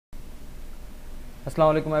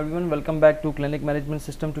Assalamu alaikum everyone, welcome back to Clinic Management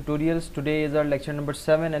System Tutorials. Today is our lecture number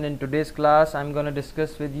 7, and in today's class I'm going to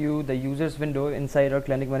discuss with you the users window inside our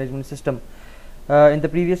Clinic Management System. In the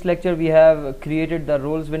previous lecture we have created the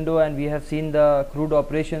roles window and we have seen the Crud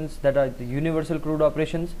operations, that are the universal Crud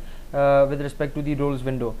operations with respect to the roles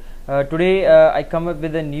window. Today I come up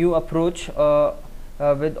with a new approach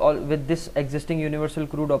with this existing universal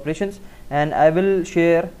Crud operations, and I will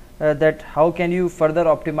share that how can you further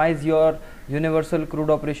optimize your universal Crud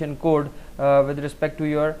operation code with respect to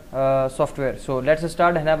your software. So let's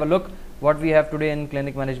start and have a look what we have today in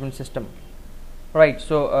Clinic Management System. Right,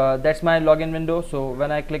 so that's my login window. So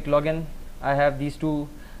when I click login, I have these two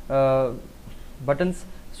buttons.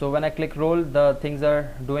 So when I click role, the things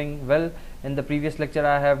are doing well. In the previous lecture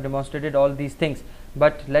I have demonstrated all these things,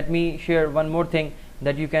 but let me share one more thing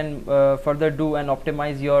that you can further do and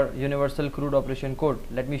optimize your universal Crud operation code.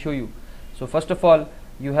 Let me show you. So first of all,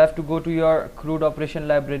 you have to go to your Crud operation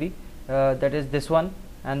library, that is this one,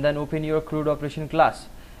 and then open your Crud operation class.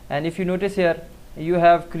 And if you notice here, you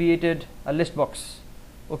have created a list box.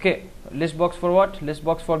 Okay, list box for what? List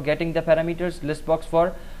box for getting the parameters, list box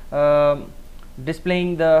for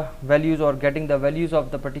displaying the values or getting the values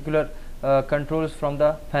of the particular controls from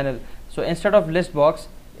the panel. So instead of list box,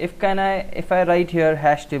 if I write here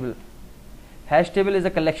hash table is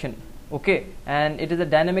a collection, okay, and it is a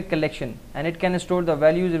dynamic collection and it can store the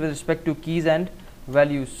values with respect to keys and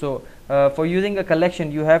values. So for using a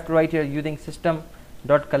collection, you have to write here using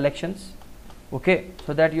system.collections, okay,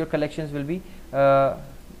 so that your collections will be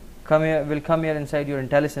come here inside your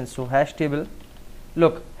IntelliSense. So hash table,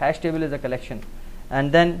 look, hash table is a collection,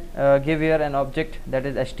 and then give here an object that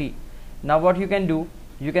is ht. Now what you can do,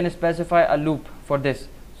 you can specify a loop for this.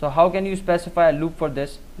 So how can you specify a loop for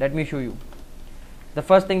this? Let me show you. The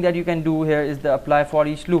first thing that you can do here is the apply for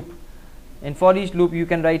each loop. In for each loop you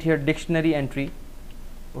can write here dictionary entry,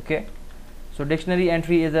 okay. So dictionary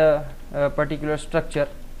entry is a particular structure,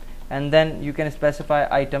 and then you can specify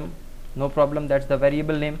item, no problem, that's the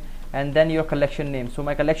variable name, and then your collection name. So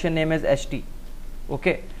my collection name is ht,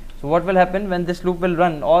 okay. So what will happen when this loop will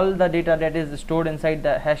run, all the data that is stored inside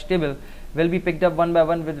the hash table will be picked up one by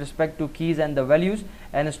one with respect to keys and the values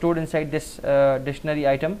and stored inside this dictionary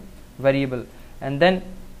item variable. And then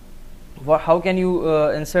how can you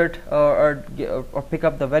insert or pick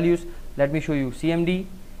up the values? Let me show you. cmd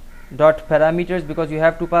dot parameters, because you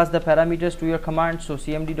have to pass the parameters to your command. So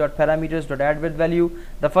cmd dot parameters dot add with value.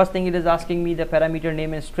 The first thing it is asking me the parameter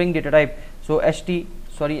name is string data type. So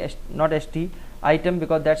not ht, item,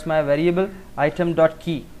 because that's my variable, item dot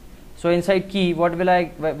key. So inside key, what will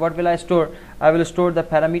I store? I will store the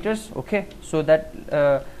parameters, okay, so that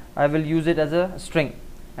I will use it as a string.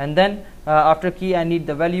 And then after key I need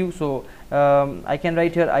the value, so I can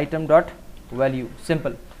write here item dot value,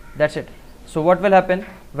 simple, that's it. So what will happen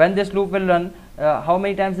when this loop will run, how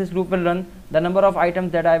many times this loop will run, the number of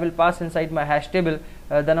items that I will pass inside my hash table,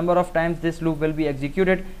 the number of times this loop will be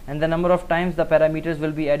executed, and the number of times the parameters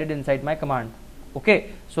will be added inside my command. Okay,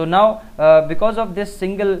 so now because of this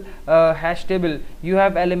single hash table, you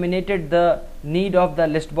have eliminated the need of the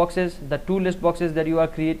list boxes, the two list boxes that you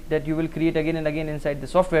will create again and again inside the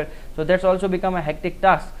software. So that's also become a hectic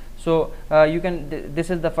task. So you can this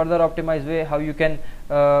is the further optimized way how you can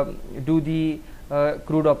do the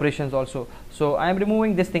Crud operations also. So I am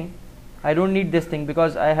removing this thing, I don't need this thing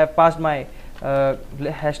because I have passed my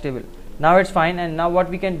hash table. Now it's fine, and now what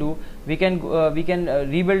we can do, we can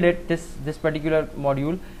rebuild it, this particular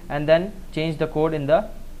module, and then change the code in the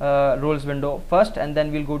roles window first, and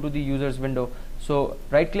then we'll go to the users window. So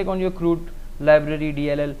right click on your Crud library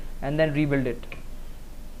DLL and then rebuild it.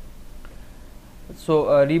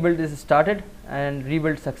 So rebuild is started and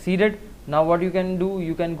rebuild succeeded. Now what you can do,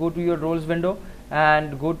 you can go to your roles window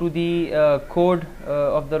and go to the code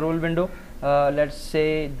of the role window. Let's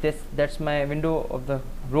say that's my window of the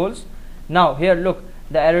roles. Now here look,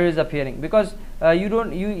 the error is appearing because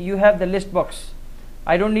you have the list box.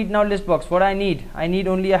 I don't need now list box. What I need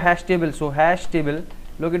only a hash table. So hash table,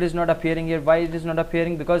 look, it is not appearing here. Why it is not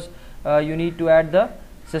appearing? Because you need to add the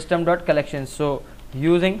system.collections. So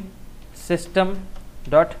using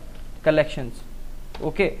system.collections,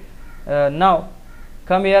 okay. Now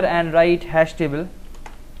come here and write hash table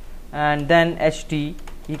and then ht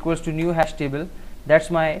equals to new hash table. That's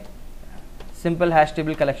my simple hash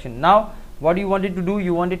table collection. Now what you wanted to do,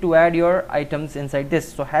 you wanted to add your items inside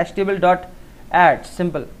this. So hash table dot add,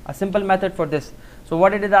 simple, a simple method for this. So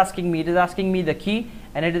what it is asking me, it is asking me the key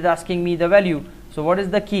and it is asking me the value. So what is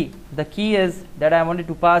the key? The key is that I wanted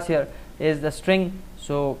to pass here is the string.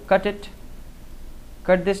 So cut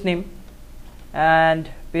this name and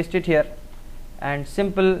paste it here, and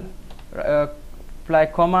simple apply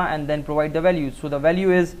comma and then provide the value. So the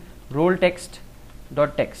value is role text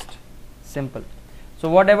dot text. Simple. So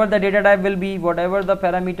whatever the data type will be, whatever the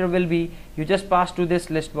parameter will be, you just pass to this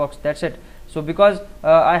list box. That's it. So because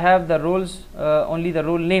I have the roles, only the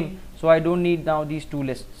role name, so I don't need now these two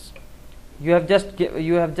lists. You have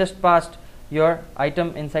just passed your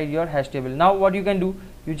item inside your hash table. Now what you can do,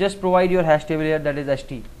 you just provide your hash table here, that is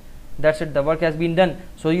ht. That's it, the work has been done.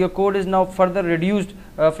 So your code is now further reduced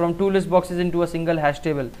from two list boxes into a single hash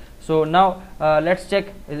table. So now let's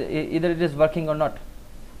check either it is working or not.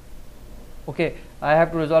 Okay, I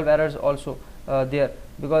have to resolve errors also there,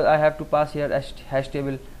 because I have to pass here hash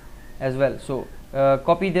table as well. So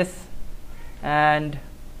copy this, and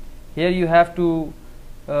here you have to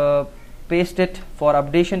paste it for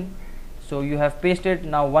updation. So you have pasted.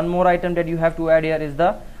 Now one more item that you have to add here is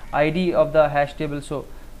the ID of the hash table. So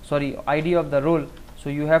sorry, ID of the role. So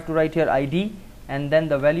you have to write here ID, and then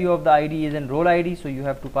the value of the ID is in role ID, so you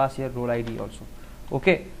have to pass here role ID also.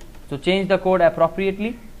 Okay, so change the code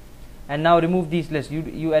appropriately, and now remove these lists.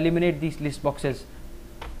 You eliminate these list boxes,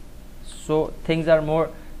 so things are more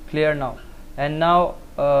clear now. And now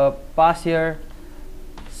pass here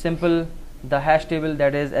simple the hash table,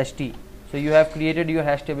 that is ht. So you have created your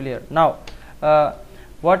hash table here. Now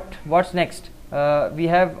what's next? We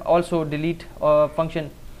have also delete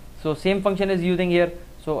function. So same function is using here.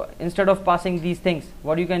 So instead of passing these things,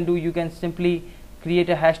 what you can do, you can simply create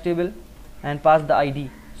a hash table and pass the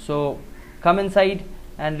ID. So come inside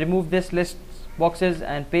and remove this list boxes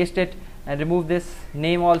and paste it, and remove this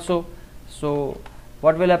name also. So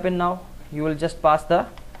what will happen now, you will just pass the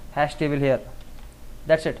hash table here.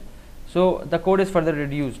 That's it. So the code is further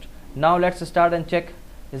reduced. Now let's start and check,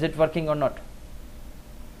 is it working or not.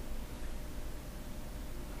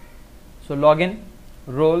 So login,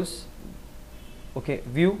 roles, okay,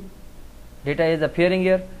 view, data is appearing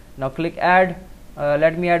here. Now click add.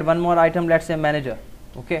 Let me add one more item, let's say manager.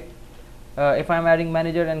 Okay, if I am adding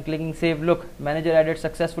manager and clicking save, look, manager added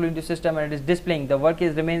successfully into system, and it is displaying the work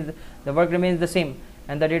remains the same,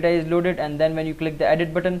 and the data is loaded. And then when you click the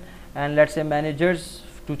edit button and let's say managers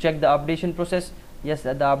to check the updation process, yes,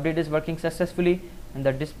 the update is working successfully, and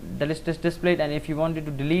the list is displayed. And if you wanted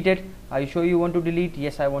to delete it, are you sure you want to delete?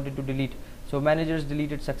 Yes, I wanted to delete. So managers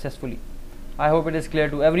deleted successfully. I hope it is clear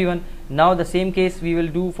to everyone. Now the same case we will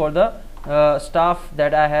do for the staff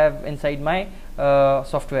that I have inside my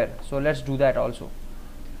software. So let's do that also.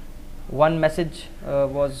 One message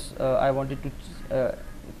was I wanted to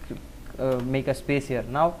make a space here.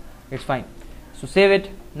 Now it's fine. So save it.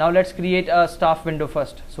 Now let's create a staff window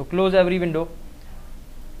first. So close every window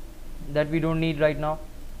that we don't need right now.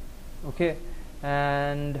 Okay,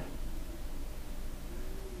 and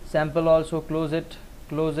sample also, close it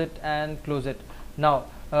and close it. Now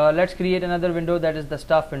let's create another window, that is the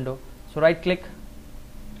staff window. So right click,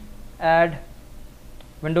 add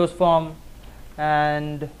Windows form,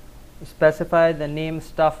 and specify the name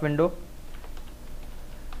staff window.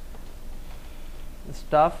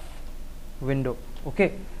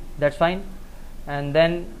 Okay, that's fine. And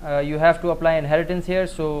then you have to apply inheritance here.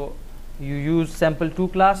 So you use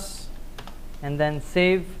sample2 class, and then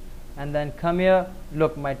save, and then come here.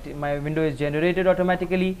 Look, my window is generated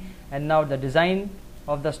automatically. And now the design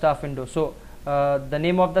of the staff window. So the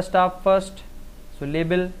name of the staff first, so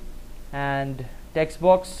label and text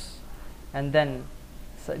box, and then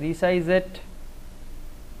resize it,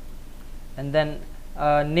 and then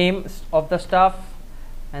name of the staff,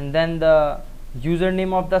 and then the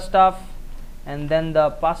username of the staff, and then the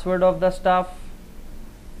password of the staff.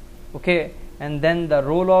 Okay, and then the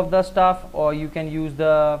role of the staff, or you can use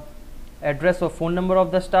the address or phone number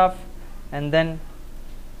of the staff, and then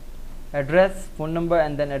address, phone number,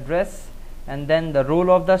 and then address, and then the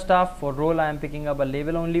role of the staff. For role I am picking up a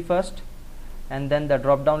label only first, and then the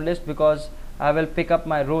drop down list, because I will pick up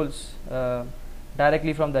my roles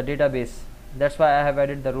directly from the database. That's why I have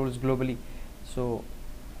added the roles globally. So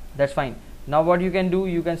that's fine. Now what you can do,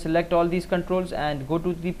 you can select all these controls and go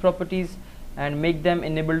to the properties and make them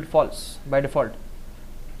enabled false by default,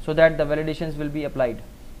 so that the validations will be applied.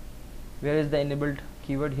 Where is the enabled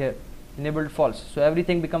keyword? Here, enabled false. So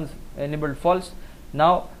everything becomes enabled false.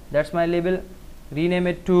 Now that's my label. Rename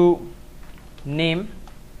it to name,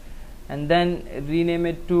 and then rename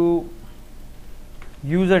it to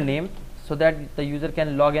username, so that the user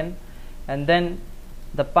can log in, and then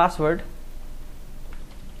the password,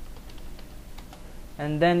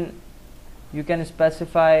 and then you can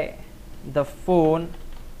specify the phone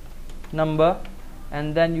number,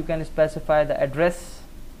 and then you can specify the address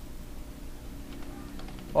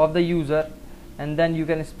of the user, and then you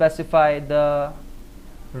can specify the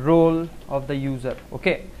role of the user.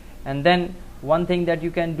 Okay, and then one thing that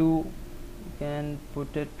you can do, you can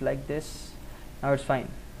put it like this. Now it's fine.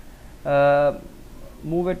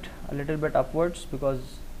 Move it a little bit upwards because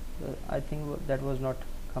I think that was not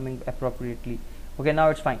coming appropriately. Okay, now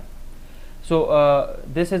it's fine. So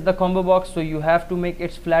this is the combo box, so you have to make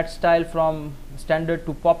its flat style from standard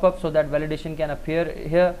to pop-up so that validation can appear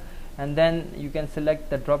here, and then you can select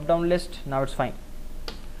the drop down list. Now it's fine.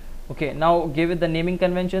 Okay, now give it the naming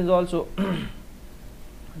conventions also.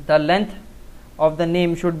 The length of the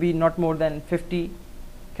name should be not more than 50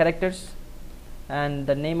 characters, and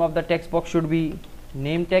the name of the text box should be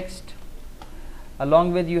name text.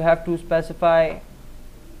 Along with, you have to specify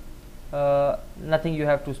nothing you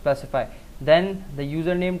have to specify. Then the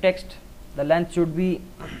username text, the length should be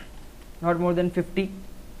not more than 50,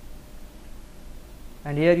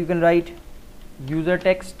 and here you can write user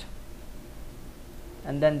text,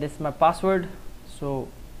 and then this is my password, so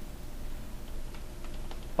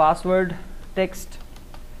password text,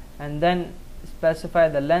 and then specify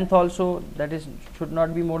the length also, that is should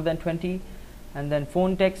not be more than 20, and then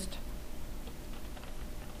phone text,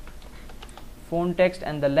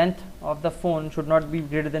 and the length of the phone should not be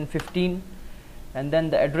greater than 15, and then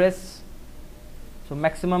the address, so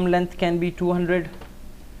maximum length can be 200,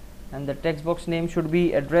 and the text box name should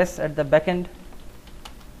be address at the back end,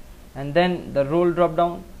 and then the role drop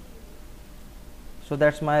down, so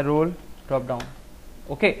that's my role drop down.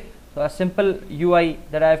 Okay, so a simple UI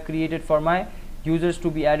that I have created for my users to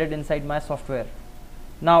be added inside my software.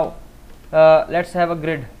 Now let's have a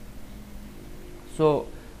grid. So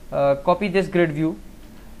copy this grid view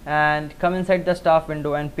and come inside the staff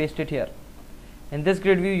window and paste it here. In this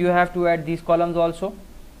grid view, you have to add these columns also.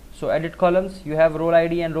 So edit columns, you have role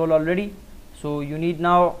ID and role already, so you need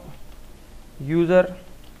now user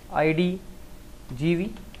ID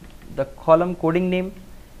GV, the column coding name,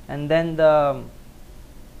 and then the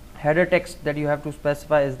header text that you have to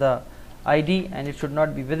specify is the ID, and it should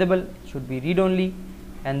not be visible, it should be read only,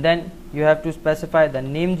 and then you have to specify the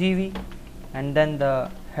name GV, and then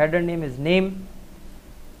the header name is name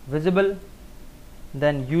visible,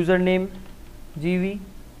 then username GV,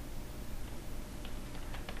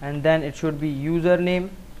 and then it should be username,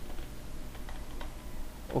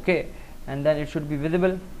 okay, and then it should be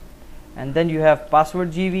visible, and then you have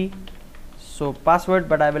password GV, so password,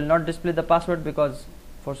 but I will not display the password because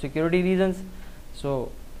for security reasons,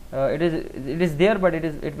 so it is there, but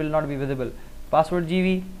it will not be visible. Password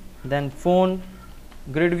GV, then phone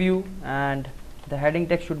grid view, and the heading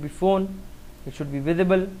text should be phone, it should be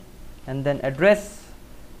visible, and then address,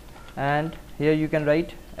 and here you can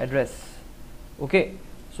write address. Okay,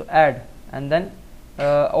 so add, and then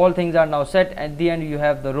all things are now set. At the end you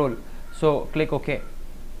have the role, so click OK.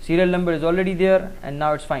 Serial number is already there, and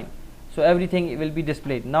now it's fine, so everything will be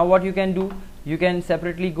displayed. Now what you can do, you can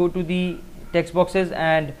separately go to the text boxes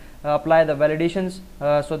and apply the validations,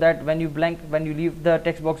 so that when you leave the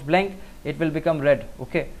text box blank, it will become red,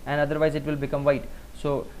 okay, and otherwise it will become white.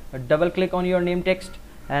 So double click on your name text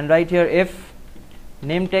and write here if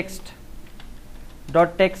name text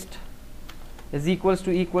dot text is equals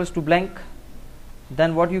to blank,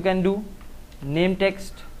 then what you can do, name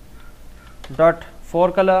text dot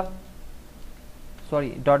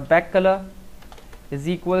dot back color is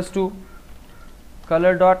equals to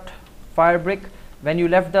color dot firebrick. When you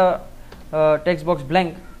left the text box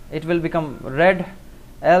blank, it will become red,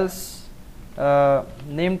 else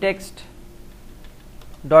name text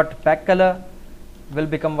dot back color will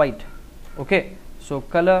become white. Okay, so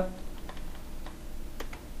color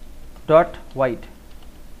dot white.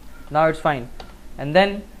 Now it's fine, and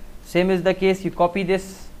then same is the case, you copy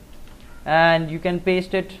this and you can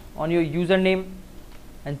paste it on your username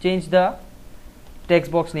and change the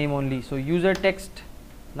text box name only, so user text.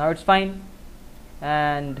 Now it's fine,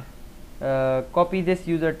 and copy this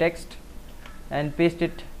user text and paste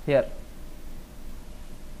it here.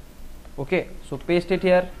 Okay, so paste it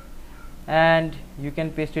here, and you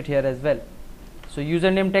can paste it here as well. So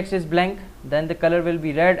username text is blank, then the color will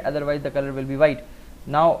be red, otherwise the color will be white.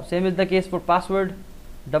 Now same is the case for password,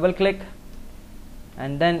 double click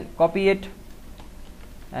and then copy it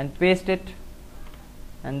and paste it,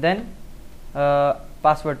 and then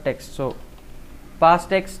password text, so pass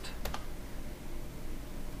text,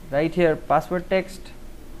 right here password text,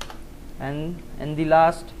 and in the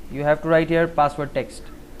last you have to write here password text.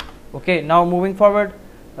 Okay, now moving forward,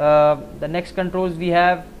 the next controls we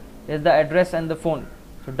have is the address and the phone.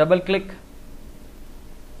 So double click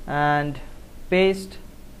and paste,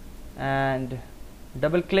 and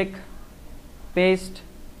double click, paste,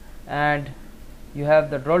 and you have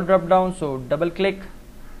the role drop down, so double click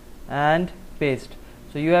and paste.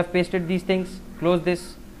 So you have pasted these things, close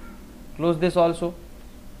this, close this also.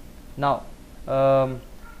 Now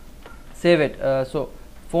save it. So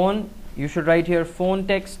phone, you should write here phone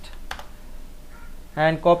text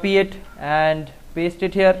and copy it and paste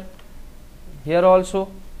it here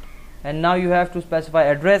also. And now you have to specify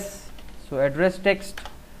address. So address text,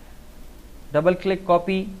 double click,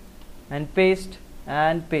 copy and paste,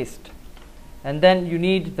 and then you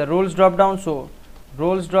need the roles drop down. So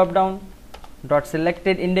roles drop down dot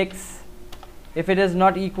selected index, if it is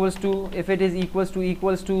equals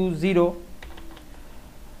to 0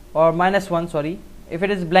 or -1, sorry. If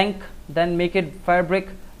it is blank, then make it fire brick,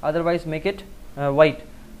 otherwise make it white.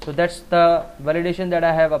 So that's the validation that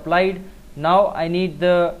I have applied. Now I need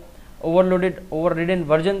the overridden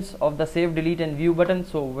versions of the save, delete and view button.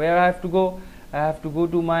 So where I have to go? I have to go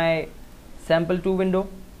to my sample2 window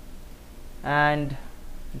and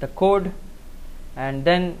the code, and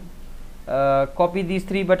then copy these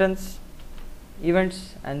 3 buttons,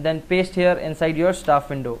 events, and then paste here inside your staff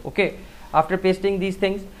window. Okay, after pasting these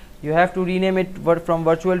things, you have to rename it from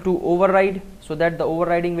virtual to override, so that the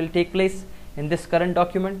overriding will take place in this current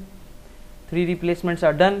document. 3 replacements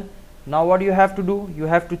are done. Now what you have to do, you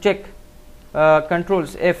have to check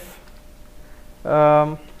controls. If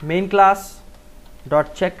main class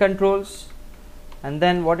dot check controls, and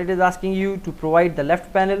then what it is asking you to provide the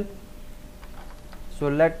left panel. So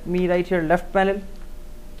let me write here left panel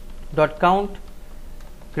dot count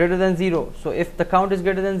greater than 0. So if the count is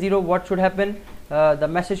greater than 0, what should happen? The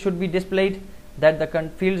message should be displayed that the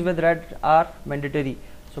fields with red are mandatory.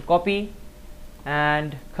 So copy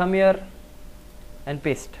and come here and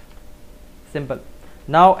paste. Simple.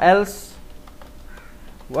 Now else,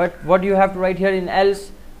 what you have to write here in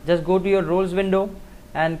else, just go to your roles window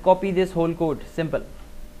and copy this whole code. Simple.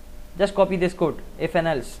 Just copy this code, if and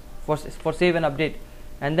else, for save and update,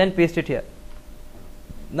 and then paste it here.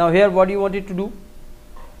 Now here what you wanted to do,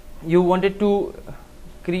 you wanted to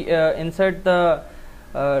insert the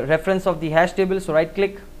reference of the hash table. So right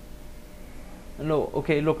click. No,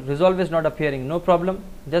 okay, look, resolve is not appearing. No problem.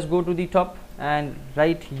 Just go to the top and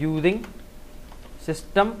write using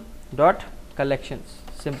system dot collections.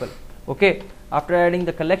 Simple. Okay, after adding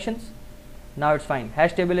the collections, now it's fine.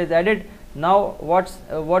 Hash table is added. Now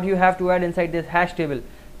what you have to add inside this hash table?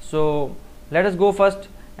 So let us go first,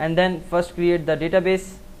 and then first create the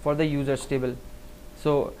database for the users table.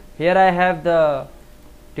 So here I have the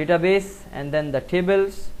database and then the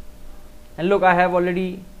tables, and look, I have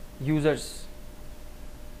already users.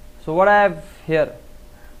 So what I have here,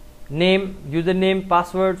 name, username,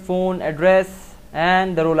 password, phone, address,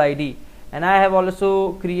 and the role ID. And I have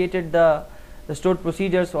also created the stored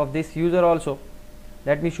procedures of this user also.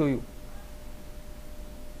 Let me show you.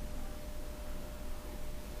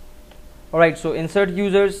 Alright, so insert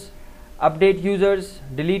users, update users,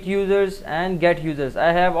 delete users, and get users.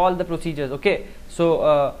 I have all the procedures. Okay,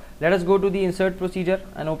 so let us go to the insert procedure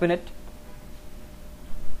and open it.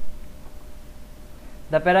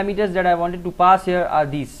 The parameters that I wanted to pass here are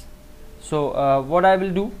these. So what I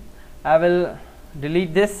will do, I will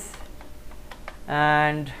delete this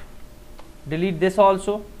and delete this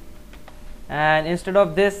also, and instead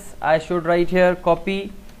of this I should write here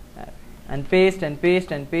copy and paste and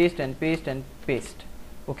paste and paste and paste and paste.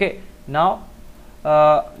 Okay, now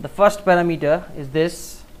the first parameter is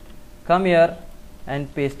this, come here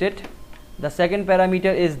and paste it. The second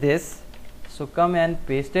parameter is this, so come and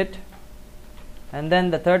paste it. And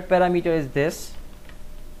then the third parameter is this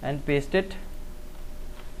and paste it.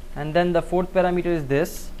 And then the fourth parameter is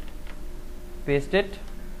this, paste it.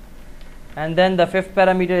 And then the fifth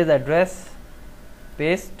parameter is address,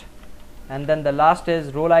 paste. And then the last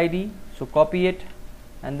is role ID, so copy it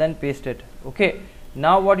and then paste it. Okay,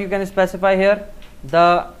 now what you can specify here,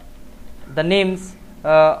 the names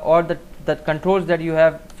or the controls that you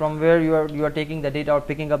have from where you are taking the data or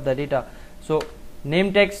picking up the data. So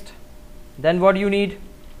name text, then what you need,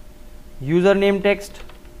 username text,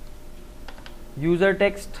 user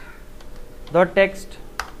text dot text,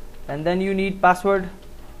 and then you need password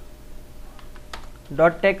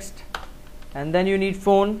dot text, and then you need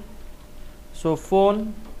phone, so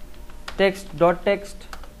phone text dot text,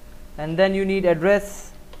 and then you need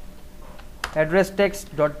address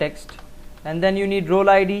text dot text, and then you need role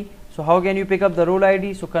ID. So how can you pick up the role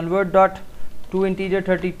ID? So convert dot to integer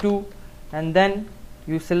 32, and then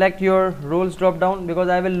you select your roles drop down, because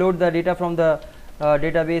I will load the data from the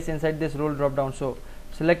database inside this role drop down. So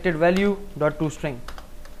selected value dot toString.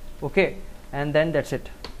 Okay, and then that's it.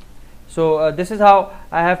 So this is how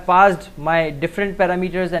I have passed my different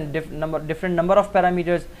parameters and different number of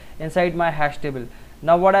parameters inside my hash table.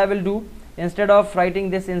 Now what I will do, instead of writing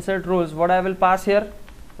this insert roles, what I will pass here,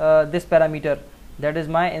 this parameter, that is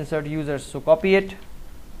my insert users. So copy it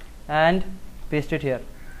and paste it here.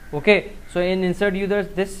 Okay, so in insert users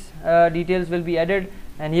this details will be added,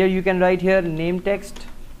 and here you can write here name text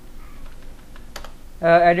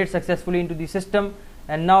added successfully into the system.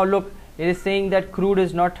 And now look, it is saying that Crud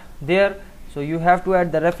is not there, so you have to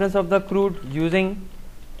add the reference of the Crud using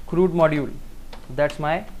Crud module. That's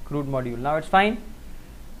my Crud module. Now it's fine.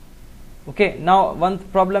 Okay, now one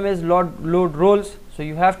problem is load roles, so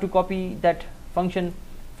you have to copy that function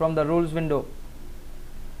from the roles window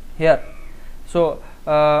here. So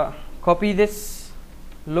copy this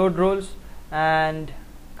load roles and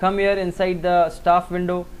come here inside the staff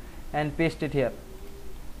window and paste it here.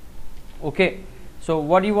 Okay, so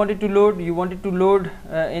what you wanted to load, you wanted to load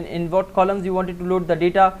in what columns you wanted to load the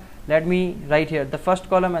data. Let me write here the first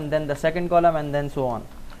column and then the second column and then so on.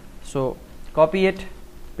 So copy it,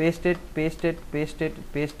 paste it, paste it, paste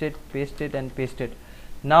it, paste it, paste it, and paste it.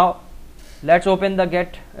 Now let's open the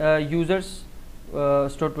get users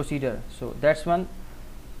stored procedure. So that's one.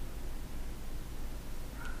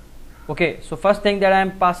 Okay, so first thing that I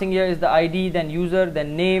am passing here is the ID, then user,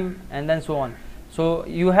 then name, and then so on. So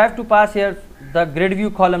you have to pass here the grid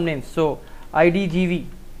view column names. So ID GV,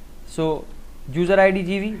 so user ID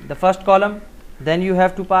GV, the first column. Then you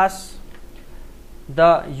have to pass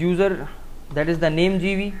the user, that is the name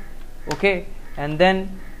GV. Okay, and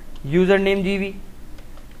then username GV,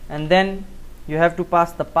 and then you have to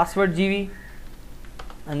pass the password GV,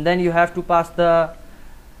 and then you have to pass the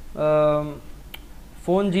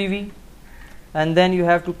phone GV, and then you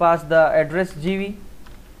have to pass the address GV.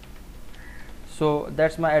 So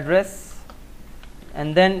that's my address,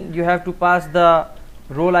 and then you have to pass the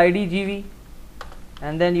role ID GV,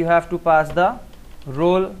 and then you have to pass the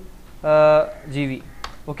role GV.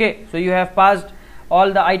 Okay, so you have passed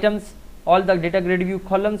all the items, all the data grid view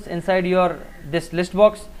columns inside your this list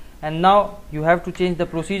box, and now you have to change the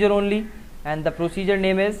procedure only, and the procedure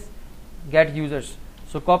name is get users.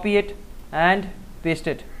 So copy it and paste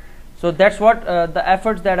it. So that's what the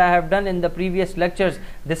efforts that I have done in the previous lectures.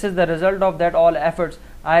 This is the result of that all efforts.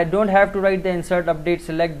 I don't have to write the insert, update,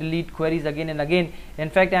 select, delete queries again and again. In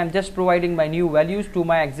fact, I am just providing my new values to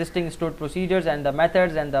my existing stored procedures and the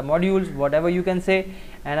methods and the modules, whatever you can say,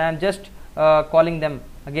 and I am just calling them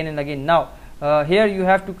again and again. Now here you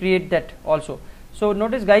have to create that also. So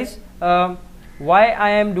notice guys, why I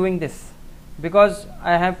am doing this, because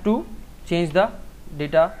I have to change the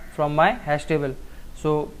data from my hash table.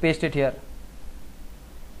 So paste it here.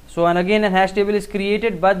 So and again a hash table is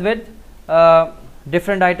created, but with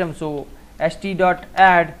different items. So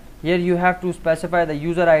ht.add, here you have to specify the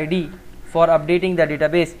user ID for updating the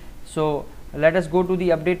database. So let us go to the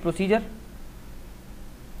update procedure,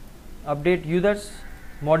 update users,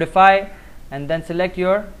 modify, and then select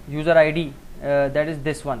your user ID, that is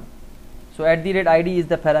this one. So @ID is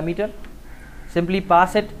the parameter. Simply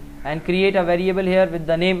pass it and create a variable here with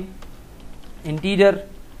the name integer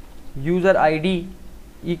user ID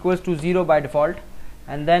equals to 0 by default,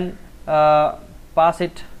 and then pass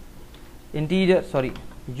it integer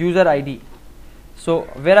user ID. So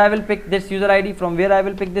where I will pick this user ID, from where I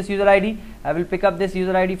will pick this user ID, I will pick up this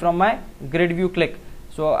user ID from my grid view click.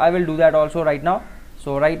 So I will do that also right now.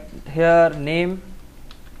 So right here name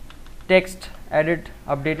text added,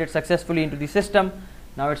 updated successfully into the system.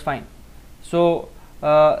 Now it's fine. So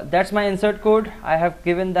that's my insert code. I have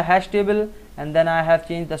given the hash table, and then I have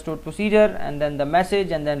changed the stored procedure, and then the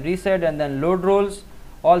message, and then reset, and then load roles.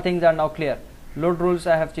 All things are now clear. Load roles,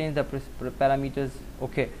 I have changed the parameters.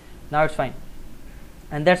 Okay, now it's fine.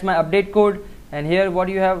 And that's my update code. And here what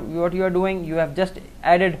you are doing, you have just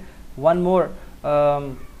added one more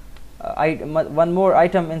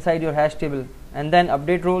item inside your hash table, and then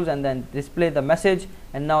update roles, and then display the message.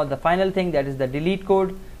 And now the final thing, that is the delete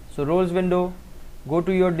code. So roles window, go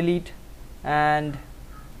to your delete and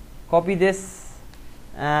copy this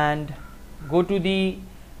and go to the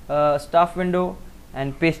staff window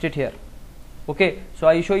and paste it here. Okay, so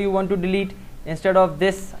I show you want to delete. Instead of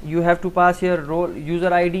this, you have to pass here role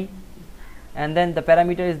user ID, and then the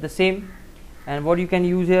parameter is the same. And what you can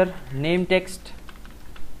use here, name text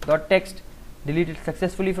dot text, delete it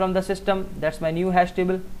successfully from the system. That's my new hash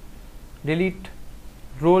table. Delete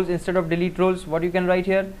roles, instead of delete roles, what you can write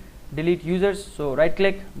here, delete users. So right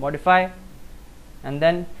click, modify, and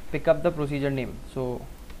then pick up the procedure name. So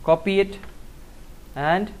copy it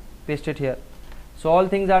and paste it here. So all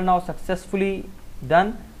things are now successfully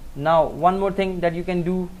done. Now one more thing that you can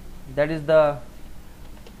do, that is the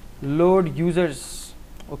load users.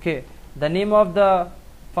 Okay, the name of the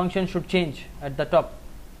function should change at the top.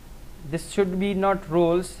 This should be not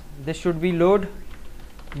roles, this should be load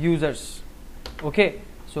users. Okay,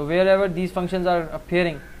 So wherever these functions are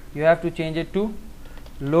appearing, you have to change it to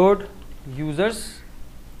load users.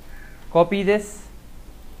 Copy this,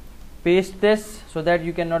 paste this so that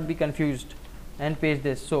you cannot be confused, and paste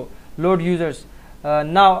this. So load users.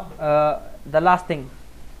 Now the last thing,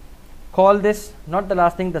 call this, not the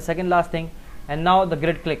last thing, the second last thing, and now the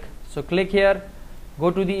grid click. So click here, go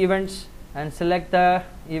to the events and select the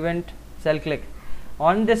event cell click.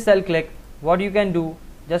 On this cell click, what you can do,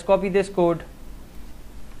 just copy this code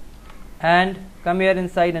and come here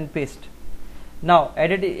inside and paste. Now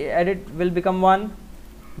edit will become 1.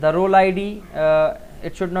 The role ID,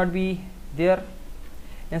 it should not be there.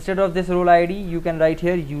 Instead of this role ID, you can write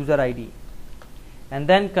here user ID, and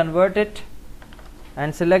then convert it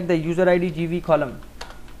and select the user ID GV column,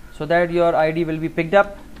 so that your ID will be picked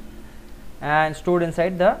up and stored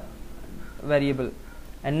inside the variable.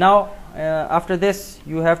 And now after this,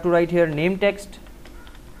 you have to write here name text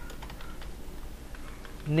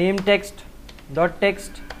dot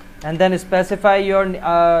text, and then specify your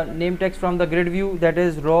name text from the grid view, that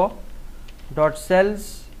is raw dot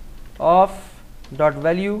cells of dot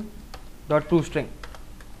value dot toString,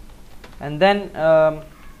 and then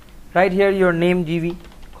write here your name GV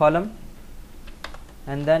column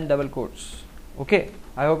and then double quotes. Okay,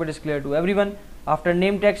 I hope it is clear to everyone. After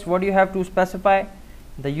name text, what you have to specify?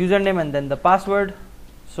 The username and then the password.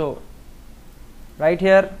 So right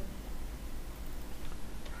here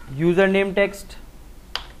username text,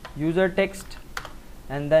 user text,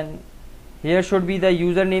 and then here should be the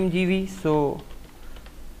username GV. So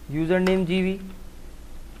username GV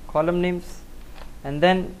column names, and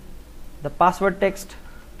then the password text,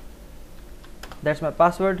 that's my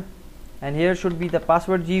password, and here should be the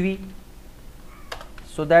password GV,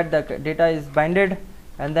 so that the data is binded.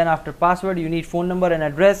 And then after password, you need phone number and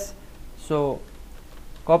address. So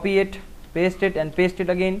copy it, paste it, and paste it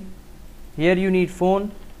again. Here you need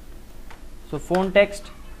phone, so phone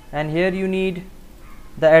text, and here you need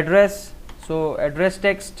the address, so address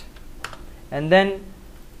text, and then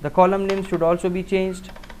the column name should also be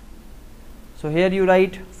changed. So here you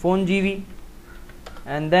write phone GV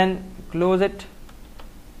and then close it,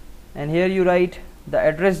 and here you write the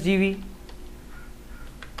address GV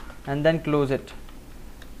and then close it.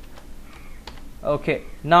 Okay,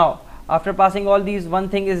 now after passing all these, one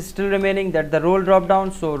thing is still remaining, that the role drop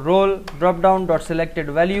down. So role drop down dot selected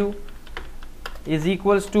value is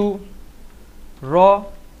equals to raw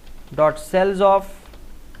dot cells of,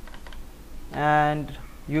 and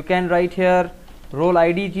you can write here role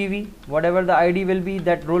ID GV. Whatever the ID will be,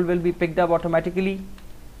 that role will be picked up automatically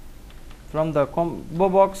from the combo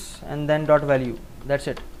box, and then dot value. That's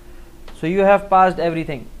it. So you have passed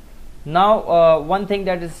everything. Now one thing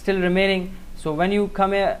that is still remaining, so when you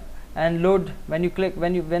come here and load,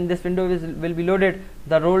 when this window will be loaded,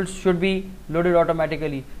 the roles should be loaded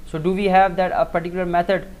automatically. So do we have that a particular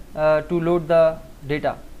method to load the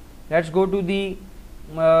data? Let's go to the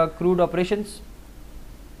Crud operations.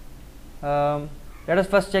 Let us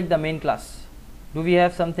first check the main class. Do we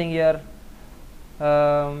have something here?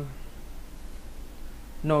 No,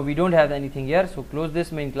 we don't have anything here, so close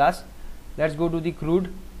this main class. Let's go to the Crud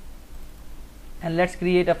and let's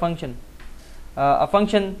create a function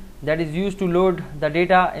that is used to load the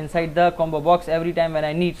data inside the combo box every time when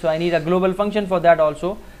I need. So I need a global function for that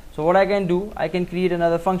also. So what I can do, I can create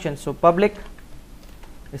another function. So public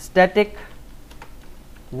static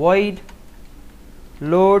void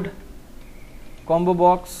load combo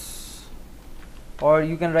box, or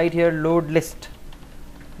you can write here load list,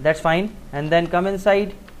 that's fine. And then come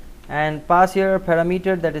inside and pass here a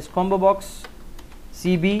parameter, that is combo box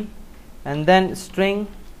CB, and then string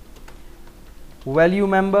value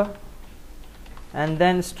member, and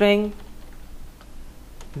then string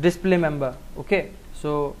display member. Okay,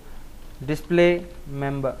 so display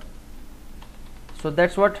member. So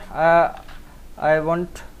that's what I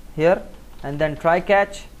want here. And then try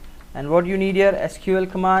catch, and what you need here, SQL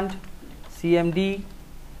command cmd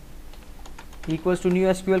equals to new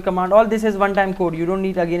SQL command. All this is one time code, you don't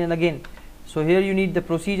need again and again. So here you need the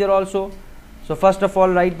procedure also. So first of all,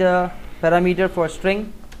 write the parameter for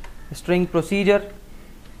string procedure,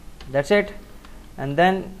 that's it, and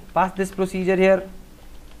then pass this procedure here,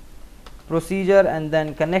 procedure, and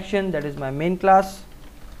then connection, that is my main class.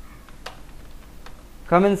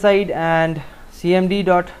 Come inside and cmd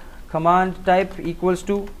dot command type equals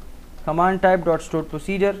to command type dot stored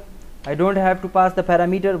procedure. I don't have to pass the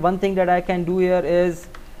parameter. One thing that I can do here is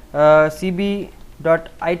cb dot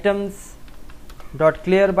items dot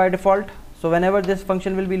clear by default. So whenever this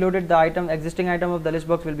function will be loaded, the existing item of the list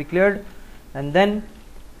box will be cleared, and then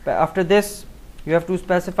after this you have to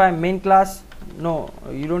specify main class. No,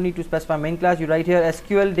 you don't need to specify main class. You write here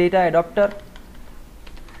SQL data adapter,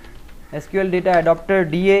 SQL data adapter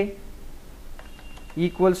DA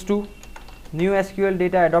equals to new SQL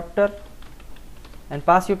data adapter, and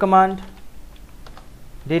pass your command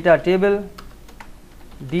data table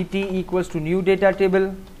DT equals to new data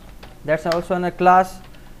table. That's also in a class.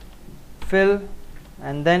 Fill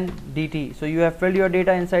and then DT. So you have filled your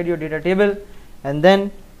data inside your data table, and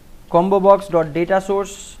then combo box dot data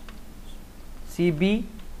source CB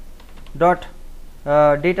dot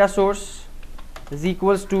data source is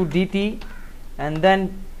equals to DT, and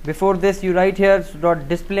then before this you write here dot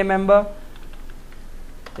display member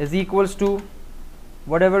is equals to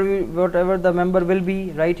whatever the member will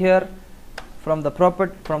be right here from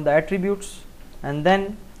the attributes, and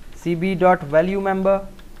then CB dot value member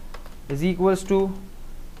is equals to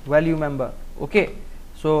value member. Okay,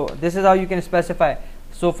 so this is how you can specify.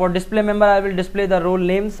 So for display member I will display the role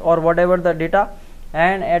names or whatever the data,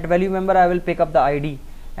 and at value member I will pick up the ID.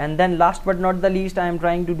 And then last but not the least, I am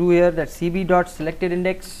trying to do here that CB dot selected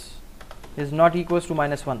index is not equals to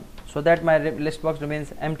 -1, so that my list box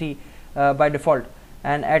remains empty by default.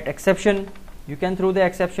 And at exception you can throw the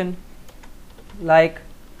exception like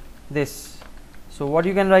this. So what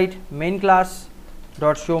you can write, main class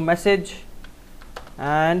dot show message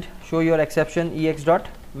and show your exception ex dot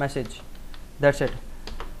message. That's it.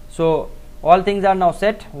 So all things are now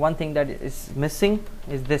set. One thing that is missing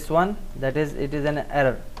is this one, that is it is an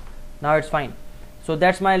error. Now it's fine. So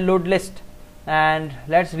that's my load list, and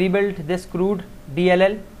let's rebuild this Crud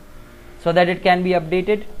DLL so that it can be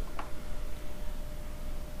updated.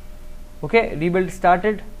 Okay, rebuild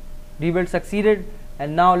started, rebuild succeeded,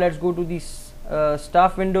 and now let's go to the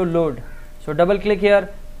staff window load. So double click here,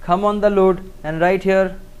 come on the load, and write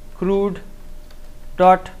here Crud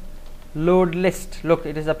dot load list. Look,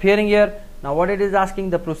 it is appearing here. Now what it is asking,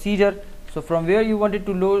 the procedure. So from where you wanted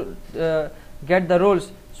to load get the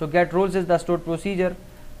roles, so get roles is the stored procedure.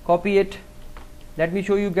 Copy it. Let me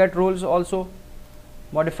show you get roles also.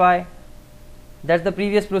 Modify. That's the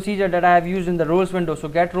previous procedure that I have used in the roles window. So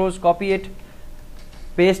get roles, copy it,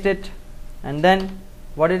 paste it, and then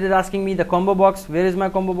what it is asking me, the combo box. Where is my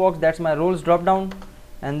combo box? That's my roles drop down.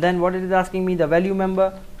 And then what it is asking me, the value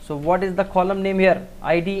member. So what is the column name here?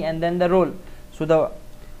 ID and then the role. So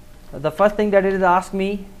the first thing that it is asked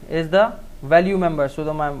me is the value member.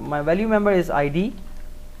 So my value member is ID,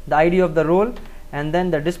 the ID of the role, and then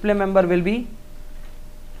the display member will be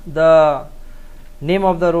the name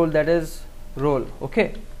of the role, that is role.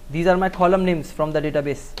 Okay, these are my column names from the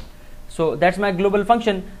database. So that's my global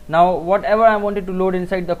function. Now whatever I wanted to load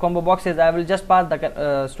inside the combo boxes, I will just pass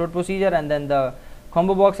the stored procedure and then the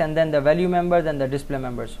combo box and then the value members and the display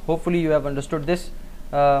members. Hopefully you have understood this.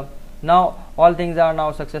 Now all things are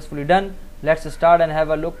now successfully done. Let's start and have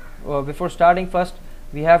a look. Before starting, first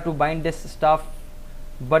we have to bind this staff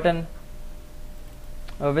button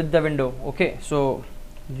with the window. Okay, so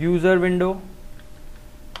user window,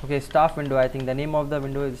 okay, staff window, I think the name of the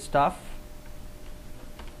window is staff.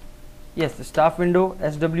 Yes, the staff window,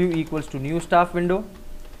 SW equals to new staff window,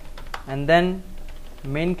 and then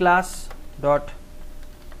main class dot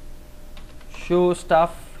show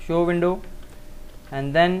staff show window,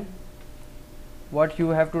 and then what you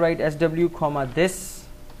have to write, SW comma this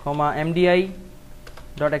comma MDI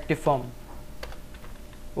dot active form.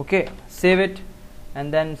 Okay, save it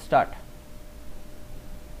and then start.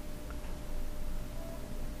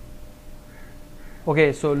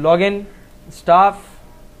 Okay, so login staff,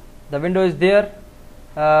 the window is there.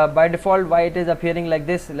 By default, why it is appearing like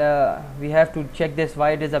this, we have to check this,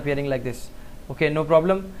 why it is appearing like this. Okay, no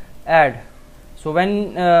problem. Add. So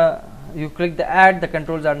when you click the add, the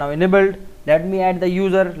controls are now enabled. Let me add the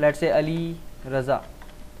user, let's say Ali Raza.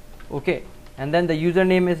 Okay, and then the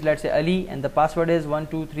username is, let's say, Ali, and the password is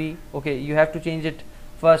 123. Okay, you have to change it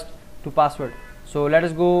first to password. So let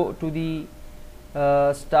us go to the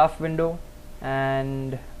staff window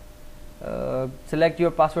and select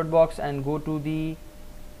your password box and go to the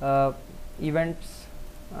events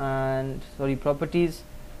and properties,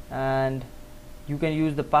 and you can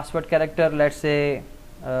use the password character, let's say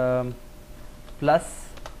plus,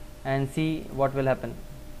 and see what will happen.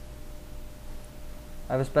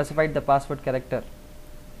 I have specified the password character.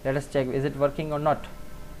 Let us check, is it working or not.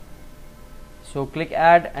 So click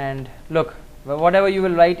add, and look, whatever you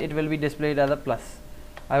will write, it will be displayed as a plus.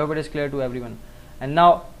 I hope it is clear to everyone. And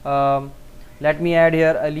now let me add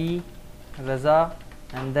here Ali Raza,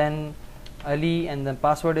 and then Ali, and the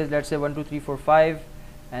password is, let's say, 12345,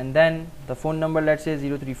 and then the phone number, let's say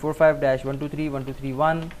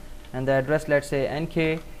 0345-123-1231, and the address, let's say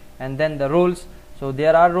NK, and then the roles. So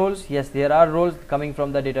there are roles, yes, there are roles coming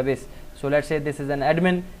from the database. So let's say this is an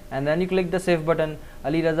admin, and then you click the save button.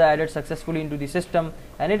 Ali Raza added successfully into the system,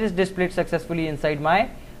 and it is displayed successfully inside my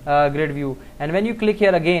grid view. And when you click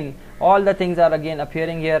here again, all the things are again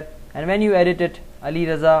appearing here. And when you edit it, Ali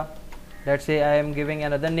Raza, let's say I am giving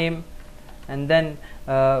another name, and then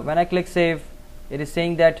when I click save, it is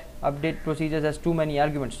saying that update procedures has too many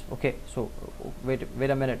arguments. Okay, so wait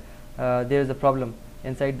a minute, there is a problem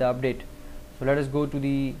inside the update. So let us go to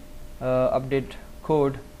the update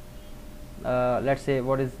code. Let's say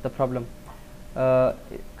what is the problem.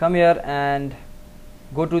 Come here and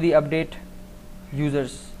go to the update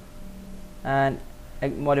users and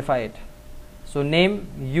modify it. So name,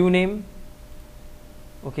 uname,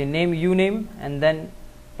 okay, name, uname, and then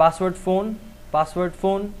password phone,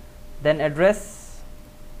 then address,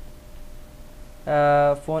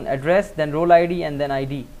 phone address, then role ID, and then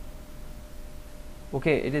ID.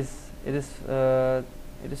 Okay, it is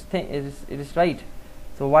right.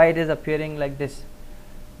 So why it is appearing like this?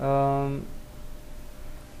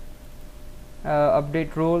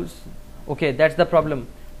 Update roles. Okay, that's the problem,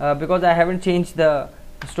 because I haven't changed the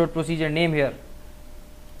stored procedure name here.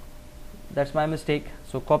 That's my mistake.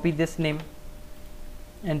 So copy this name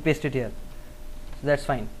and paste it here. So that's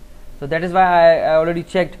fine. So that is why I already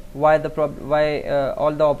checked why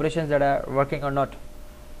all the operations that are working or not.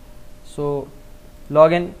 So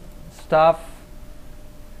login, staff,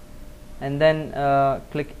 and then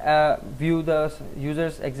click view the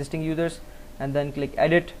users, existing users, and then click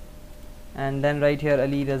edit, and then right here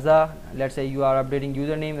Ali Raza, let's say you are updating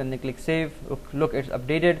username, and then click save. Look, it's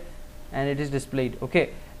updated and it is displayed.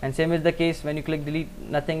 Okay, and same is the case when you click delete,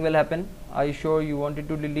 nothing will happen. Are you sure you wanted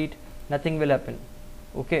to delete? Nothing will happen.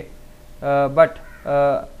 Okay, but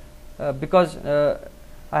because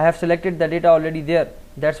I have selected the data already there,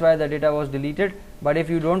 that's why the data was deleted. But if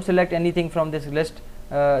you don't select anything from this list,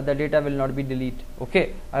 the data will not be deleted.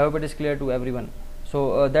 Okay, I hope it is clear to everyone.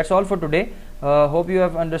 So that's all for today. Hope you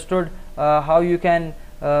have understood how you can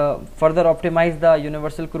further optimize the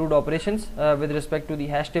universal CRUD operations with respect to the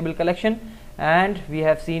hash table collection, and we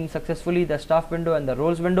have seen successfully the staff window and the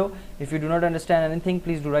roles window. If you do not understand anything,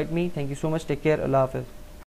 please do write me. Thank you so much. Take care. Allah Hafiz.